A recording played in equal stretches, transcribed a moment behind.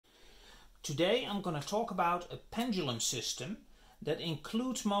Today I'm going to talk about a pendulum system that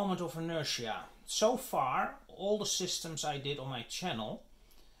includes moment of inertia. So far, all the systems I did on my channel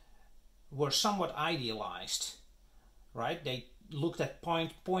were somewhat idealized, right? They looked at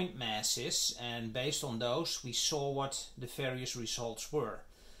point masses, and based on those we saw what the various results were.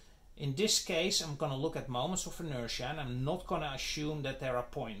 In this case I'm going to look at moments of inertia, and I'm not going to assume that there are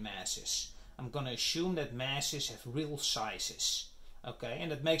point masses. I'm going to assume that masses have real sizes. Okay,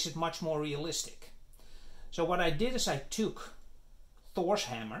 and that makes it much more realistic. So what I did is I took Thor's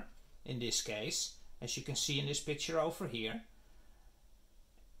hammer, in this case, as you can see in this picture over here,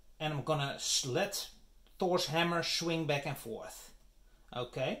 and I'm gonna let Thor's hammer swing back and forth.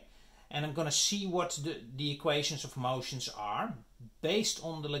 Okay, and I'm gonna see what the equations of motions are based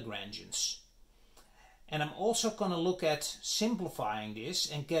on the Lagrangians. And I'm also gonna look at simplifying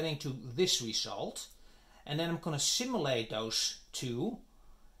this and getting to this result. And then I'm going to simulate those two,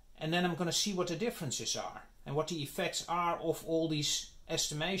 and then I'm going to see what the differences are and what the effects are of all these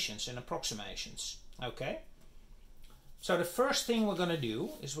estimations and approximations. Okay? So the first thing we're going to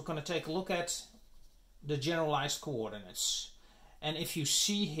do is we're going to take a look at the generalized coordinates. And if you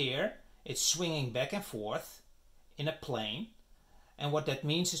see here, it's swinging back and forth in a plane. And what that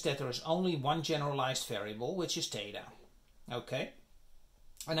means is that there is only one generalized variable, which is theta. Okay?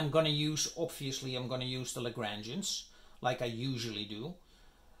 And I'm going to use, obviously, I'm going to use the Lagrangians, like I usually do.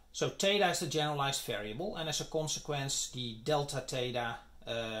 So theta is the generalized variable, and as a consequence, the delta theta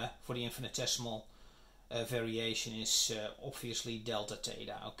for the infinitesimal variation is obviously delta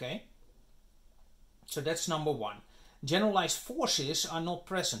theta, okay? So that's number one. Generalized forces are not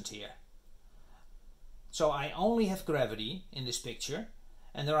present here. So I only have gravity in this picture,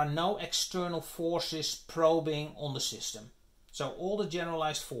 and there are no external forces probing on the system. So all the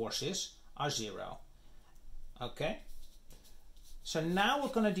generalized forces are zero. Okay? So now we're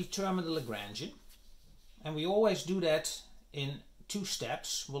going to determine the Lagrangian. And we always do that in two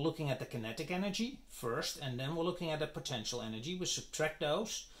steps. We're looking at the kinetic energy first, and then we're looking at the potential energy. We subtract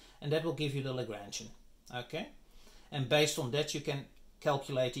those, and that will give you the Lagrangian. Okay? And based on that you can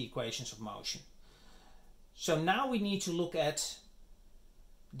calculate the equations of motion. So now we need to look at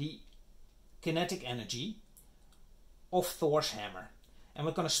the kinetic energy of Thor's hammer, and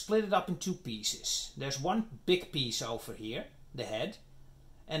we're going to split it up in two pieces. There's one big piece over here, the head,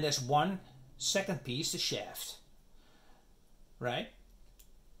 and there's one second piece, the shaft. Right?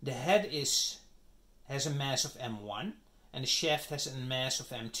 The head has a mass of m1, and the shaft has a mass of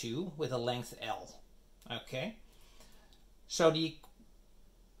m2 with a length L. Okay? So the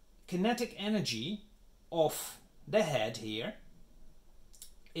kinetic energy of the head here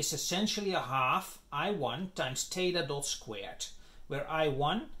is essentially a half I1 times theta dot squared, where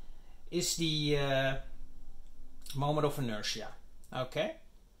I1 is the moment of inertia. Okay?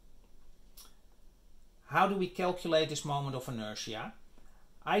 How do we calculate this moment of inertia?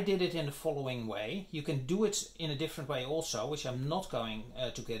 I did it in the following way. You can do it in a different way also, which I'm not going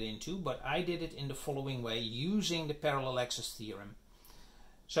to get into, but I did it in the following way using the parallel axis theorem.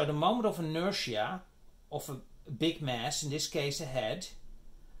 So the moment of inertia of a big mass, in this case a head,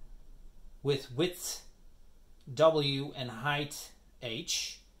 with width w and height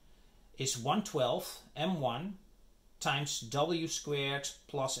h, is 1/12 m1 times w squared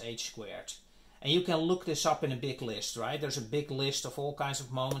plus h squared. And you can look this up in a big list, right? There's a big list of all kinds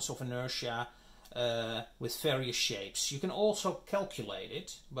of moments of inertia with various shapes. You can also calculate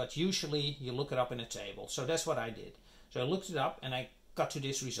it, but usually you look it up in a table. So that's what I did. So I looked it up and I got to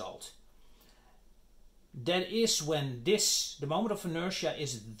this result. That is when the moment of inertia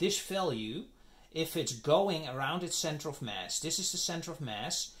is this value if it's going around its center of mass. This is the center of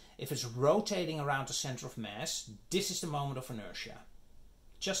mass. If it's rotating around the center of mass, this is the moment of inertia.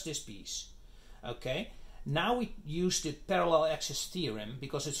 Just this piece. Okay? Now we use the parallel axis theorem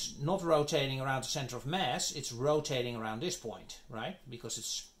because it's not rotating around the center of mass, it's rotating around this point, right? Because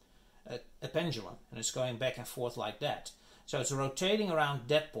it's a pendulum and it's going back and forth like that. So it's rotating around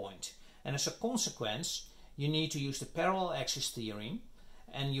that point. And as a consequence, you need to use the parallel axis theorem,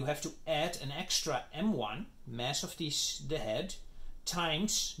 and you have to add an extra m1, mass of the head,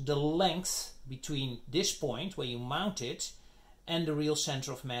 times the length between this point where you mount it and the real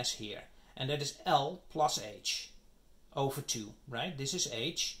center of mass here. And that is L plus h over 2, right? This is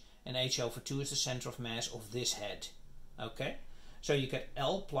h, and h over 2 is the center of mass of this head. Okay? So you get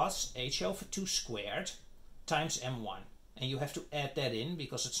L plus h over 2 squared times m1. And you have to add that in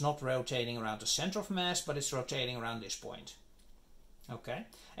because it's not rotating around the center of mass, but it's rotating around this point. Okay?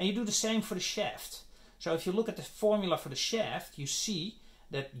 And you do the same for the shaft. So if you look at the formula for the shaft, you see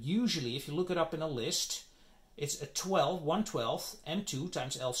that usually, if you look it up in a list, it's a 1/12 m2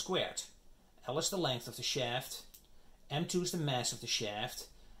 times L squared. L is the length of the shaft, m2 is the mass of the shaft,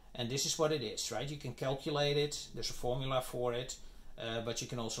 and this is what it is, right? You can calculate it, there's a formula for it, but you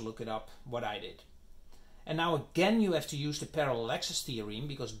can also look it up, what I did. And now again you have to use the parallel axis theorem,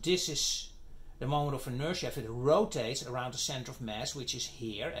 because this is the moment of inertia if it rotates around the center of mass, which is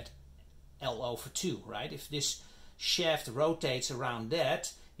here at L/2, right? If this shaft rotates around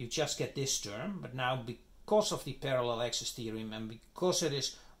that, you just get this term, but now because of the parallel axis theorem and because it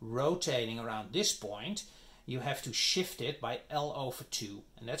is rotating around this point, you have to shift it by L/2,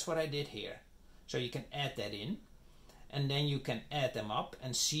 and that's what I did here. So you can add that in, and then you can add them up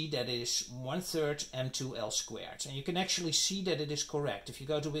and see that it is 1/3 m2L squared. And you can actually see that it is correct. If you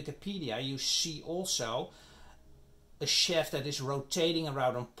go to Wikipedia, you see also a shaft that is rotating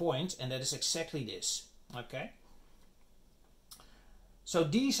around a point, and that is exactly this. Okay? So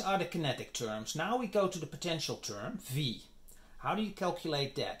these are the kinetic terms. Now we go to the potential term, V. How do you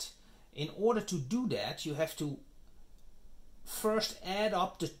calculate that? In order to do that, you have to first add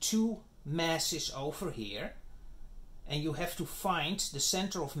up the two masses over here, and you have to find the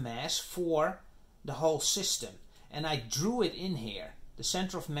center of mass for the whole system. And I drew it in here. The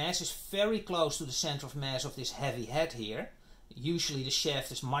center of mass is very close to the center of mass of this heavy head here. Usually the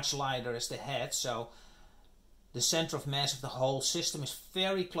shaft is much lighter as the head, so the center of mass of the whole system is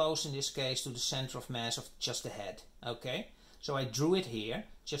very close in this case to the center of mass of just the head. Okay? So I drew it here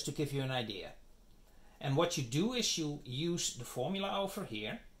just to give you an idea. And what you do is you use the formula over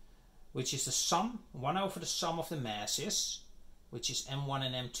here, which is the sum, 1 over the sum of the masses, which is m1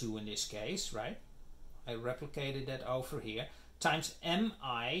 and m2 in this case, right? I replicated that over here, times mi,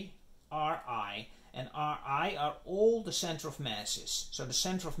 ri, and ri are all the center of masses. So the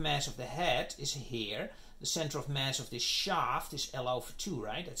center of mass of the head is here, the center of mass of this shaft is L/2,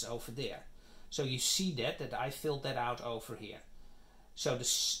 right? That's over there. So you see that I filled that out over here. So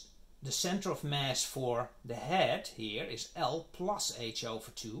the center of mass for the head here is L plus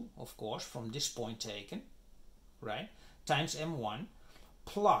h/2, of course, from this point taken, right? Times m1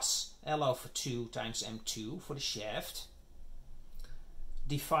 plus L/2 times m2 for the shaft,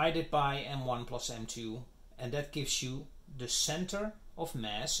 divided by m1 plus m2, and that gives you the center of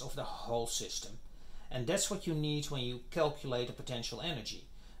mass of the whole system. And that's what you need when you calculate the potential energy.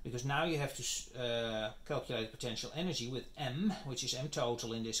 Because now you have to calculate potential energy with m, which is m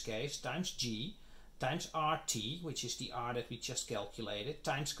total in this case, times g, times RT, which is the R that we just calculated,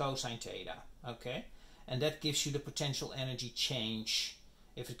 times cosine theta. Okay? And that gives you the potential energy change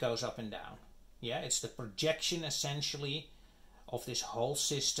if it goes up and down. Yeah, it's the projection essentially of this whole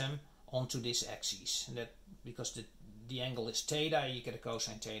system onto this axis. And that, because the angle is theta, you get a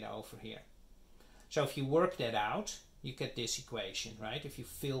cosine theta over here. So if you work that out, you get this equation, right? If you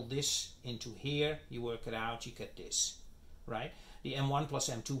fill this into here, you work it out, you get this, right? The m1 plus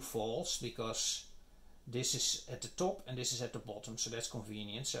m2 falls because this is at the top and this is at the bottom, so that's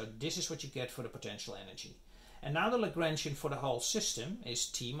convenient. So this is what you get for the potential energy. And now the Lagrangian for the whole system is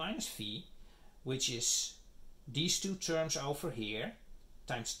T minus V, which is these two terms over here,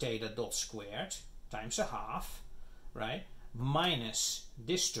 times theta dot squared, times a half, right? Minus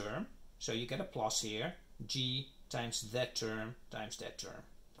this term, so you get a plus here, G times that term,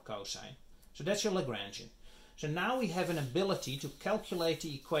 cosine. So that's your Lagrangian. So now we have an ability to calculate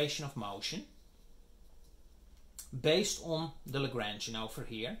the equation of motion based on the Lagrangian over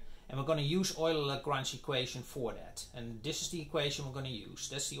here. And we're going to use Euler-Lagrange equation for that. And this is the equation we're going to use.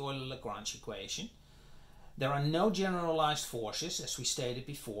 That's the Euler-Lagrange equation. There are no generalized forces, as we stated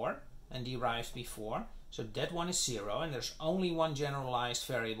before and derived before. So that one is 0, and there's only one generalized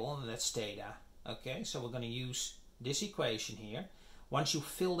variable, and that's theta. Okay, so we're going to use this equation here. Once you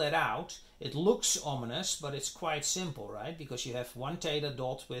fill that out, it looks ominous, but it's quite simple, right? Because you have one theta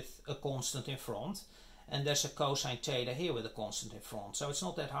dot with a constant in front, and there's a cosine theta here with a constant in front, so it's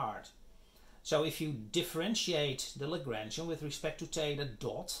not that hard. So if you differentiate the Lagrangian with respect to theta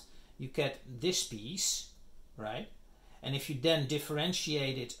dot, you get this piece, right? And if you then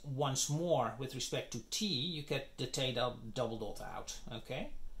differentiate it once more with respect to t, you get the theta double dot out, okay?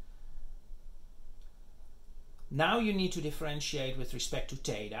 Now you need to differentiate with respect to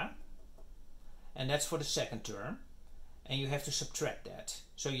theta, and that's for the second term, and you have to subtract that.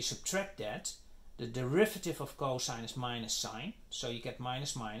 So you subtract that, the derivative of cosine is minus sine, so you get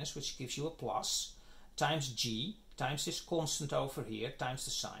minus minus, which gives you a plus, times g, times this constant over here, times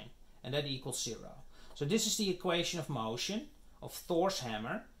the sine, and that equals 0. So this is the equation of motion of Thor's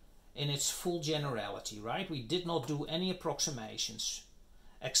hammer in its full generality, right? We did not do any approximations,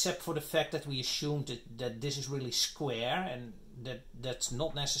 except for the fact that we assumed that this is really square, and that's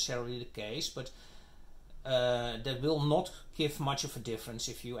not necessarily the case, but that will not give much of a difference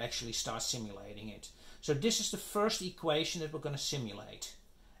if you actually start simulating it. So this is the first equation that we're going to simulate.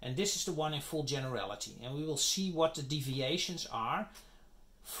 And this is the one in full generality. And we will see what the deviations are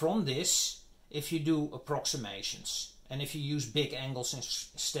from this if you do approximations. And if you use big angles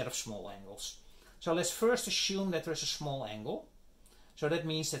instead of small angles. So let's first assume that there's a small angle. So that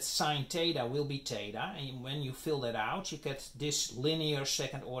means that sine theta will be theta, and when you fill that out, you get this linear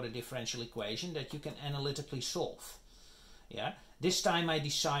second order differential equation that you can analytically solve. Yeah. This time I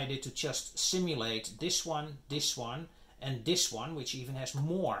decided to just simulate this one, and this one, which even has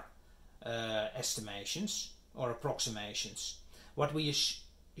more estimations or approximations. What we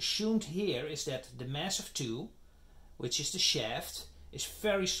assumed here is that the mass of 2, which is the shaft, is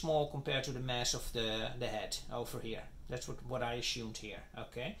very small compared to the mass of the head over here. That's what I assumed here.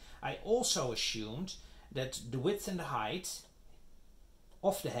 Okay. I also assumed that the width and the height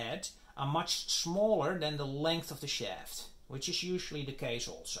of the head are much smaller than the length of the shaft, which is usually the case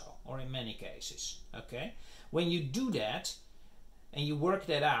also, or in many cases. Okay. When you do that and you work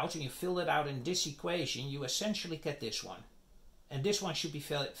that out and you fill that out in this equation, you essentially get this one. And this one should be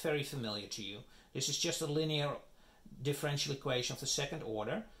very familiar to you. This is just a linear differential equation of the second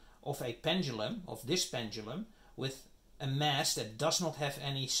order of a pendulum, of this pendulum, with a mass that does not have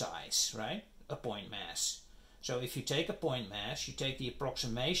any size, right? A point mass. So if you take a point mass, you take the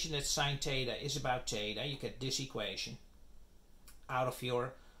approximation that sine theta is about theta, you get this equation out of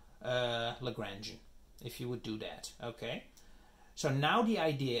your Lagrangian, if you would do that, okay? So now the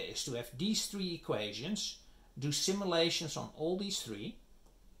idea is to have these three equations, do simulations on all these three,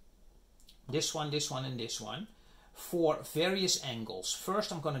 this one, and this one, for various angles.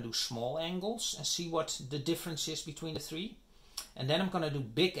 First I'm going to do small angles and see what the difference is between the three. And then I'm going to do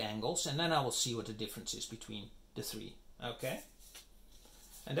big angles and then I will see what the difference is between the three. Okay?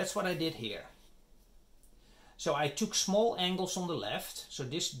 And that's what I did here. So I took small angles on the left. So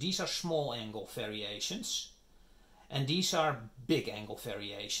these are small angle variations. And these are big angle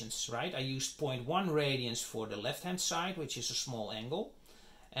variations, right? I used 0.1 radians for the left hand side, which is a small angle.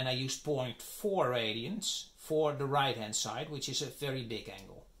 And I used 0.4 radians for the right hand side, which is a very big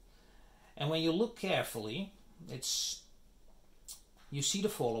angle. And when you look carefully, you see the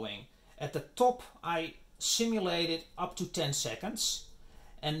following. At the top I simulated up to 10 seconds,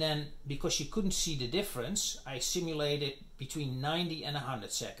 and then because you couldn't see the difference, I simulated between 90 and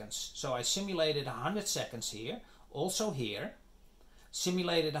 100 seconds. So I simulated 100 seconds here, also here,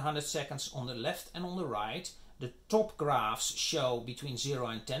 simulated 100 seconds on the left and on the right. The top graphs show between 0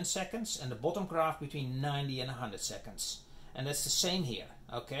 and 10 seconds and the bottom graph between 90 and 100 seconds. And that's the same here,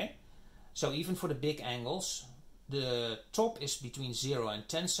 okay? So even for the big angles, the top is between 0 and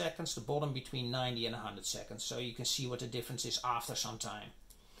 10 seconds, the bottom between 90 and 100 seconds. So you can see what the difference is after some time.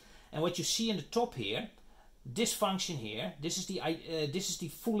 And what you see in the top here, this function here, this is the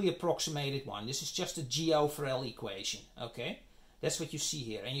fully approximated one. This is just a G over L equation, okay? That's what you see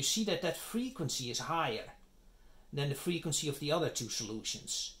here. And you see that that frequency is higher than the frequency of the other two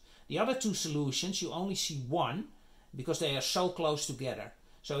solutions. The other two solutions you only see one because they are so close together.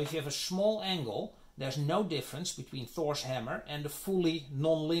 So if you have a small angle, there's no difference between Thor's hammer and the fully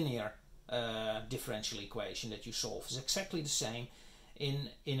non-linear differential equation that you solve. It's exactly the same in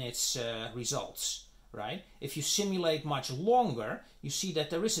its results, right? If you simulate much longer, you see that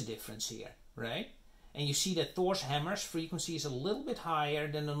there is a difference here, right? And you see that Thor's hammer's frequency is a little bit higher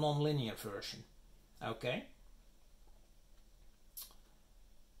than the non-linear version, okay?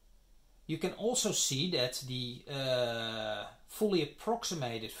 You can also see that the fully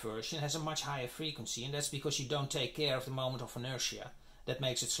approximated version has a much higher frequency, and that's because you don't take care of the moment of inertia. That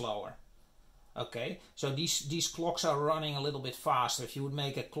makes it slower. Okay, so these clocks are running a little bit faster. If you would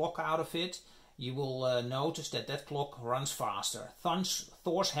make a clock out of it, you will notice that that clock runs faster.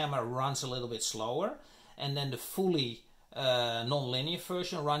 Thor's hammer runs a little bit slower, and then the fully non-linear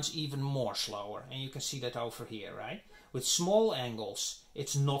version runs even more slower. And you can see that over here, right? With small angles,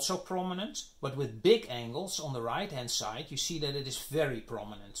 it's not so prominent, but with big angles on the right hand side, you see that it is very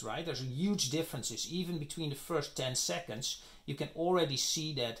prominent, right? There's huge differences. Even between the first 10 seconds, you can already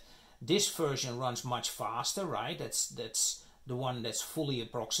see that this version runs much faster, right? That's the one that's fully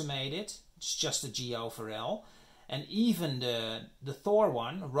approximated. It's just a G over L. And even the Thor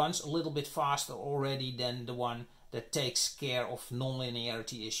one runs a little bit faster already than the one that takes care of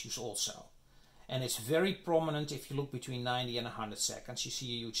non-linearity issues also. And it's very prominent if you look between 90 and 100 seconds. You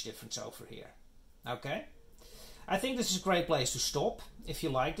see a huge difference over here. Okay? I think this is a great place to stop. If you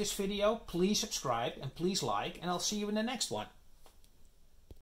like this video, please subscribe and please like, and I'll see you in the next one.